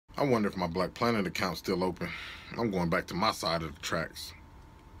I wonder if my Black Planet account's still open. I'm going back to my side of the tracks.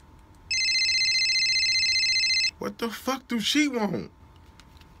 What the fuck do she want?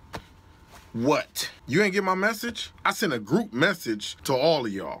 What? You ain't get my message? I sent a group message to all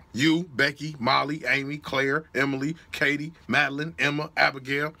of y'all. You, Becky, Molly, Amy, Claire, Emily, Katie, Madeline, Emma,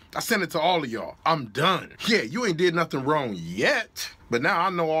 Abigail. I sent it to all of y'all. I'm done. Yeah, you ain't did nothing wrong yet. But now I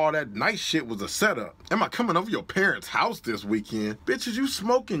know all that nice shit was a setup. Am I coming over your parents' house this weekend? Bitch, is you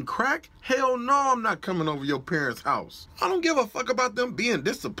smoking crack? Hell no, I'm not coming over your parents' house. I don't give a fuck about them being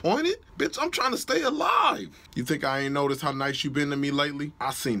disappointed. Bitch, I'm trying to stay alive. You think I ain't noticed how nice you been to me lately?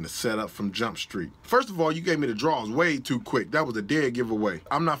 I seen the setup from Jump Street. First of all, you gave me the draws way too quick. That was a dead giveaway.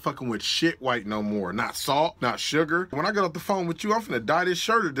 I'm not fucking with shit white no more. Not salt, not sugar. When I get off the phone with you, I'm finna dye this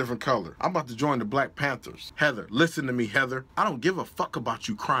shirt a different color. I'm about to join the Black Panthers. Heather, listen to me, Heather. I don't give a fuck about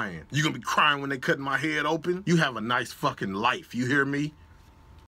you crying. You gonna be crying when they cutting my head open? You have a nice fucking life, you hear me?